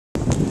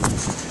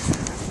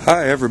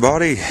Hi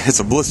everybody, it's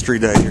a blistery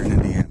day here in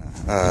Indiana.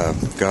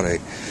 Got a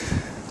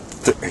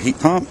heat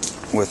pump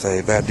with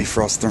a bad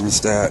defrost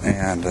thermostat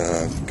and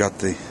got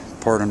the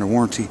part under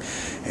warranty,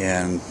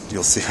 and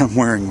you'll see I'm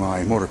wearing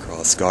my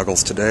motocross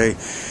goggles today.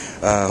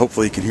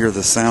 Hopefully you can hear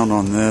the sound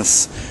on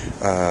this.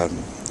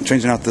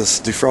 Changing out this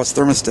defrost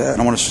thermostat,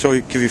 and I want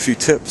to give you a few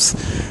tips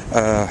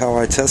how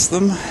I test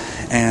them.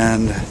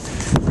 And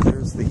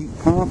there's the heat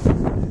pump.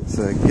 It's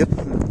a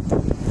Gibson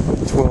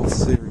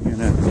 12-series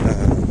unit.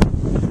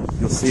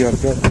 You'll see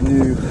I've got the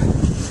new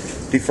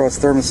defrost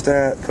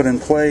thermostat put in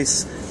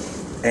place,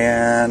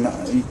 and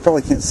you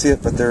probably can't see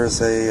it, but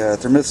there's a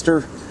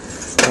thermistor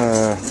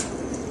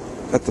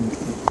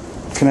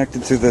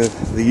connected to the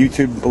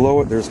YouTube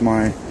below it. There's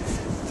my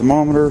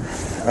thermometer.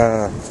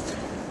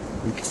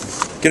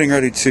 Getting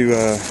ready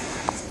to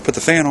put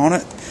the fan on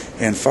it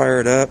and fire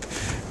it up,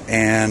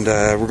 and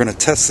we're going to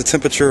test the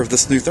temperature of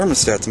this new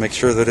thermostat to make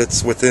sure that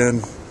it's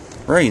within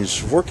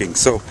range of working.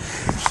 So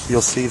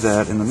you'll see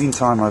that in the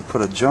meantime I've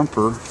put a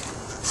jumper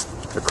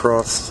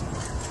across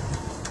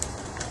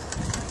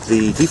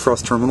the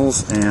defrost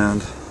terminals,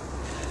 and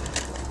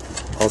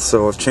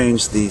also I've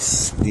changed the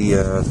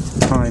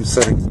time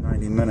setting to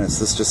 90 minutes.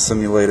 This just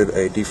simulated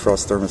a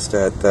defrost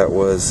thermostat that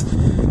was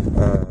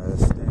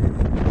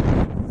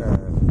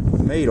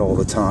made all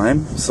the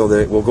time, so that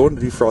it will go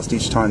into defrost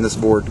each time. This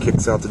board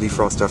kicks out the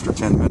defrost after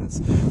 10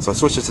 minutes. So I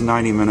switched it to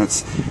 90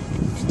 minutes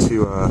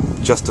to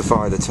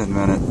justify the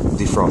 10-minute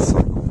defrost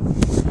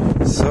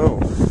cycle. So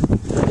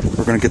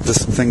we're going to get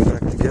this thing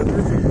back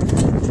together,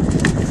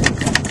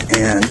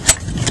 and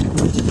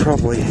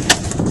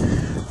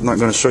I'm not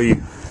going to show you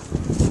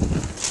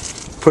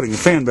putting the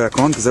fan back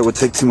on because that would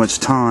take too much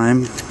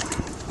time.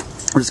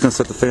 We're just going to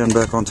set the fan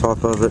back on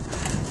top of it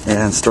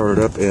and start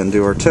it up and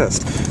do our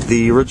test.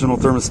 The original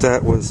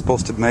thermostat was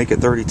supposed to make at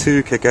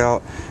 32, kick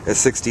out at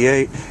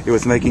 68. It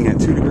was making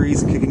at 2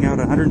 degrees and kicking out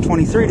at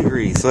 123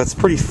 degrees, so that's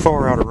pretty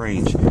far out of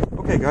range.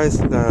 Okay guys,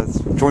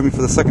 join me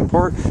for the second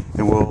part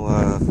and we'll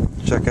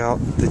check out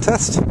the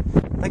test.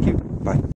 Thank you. Bye.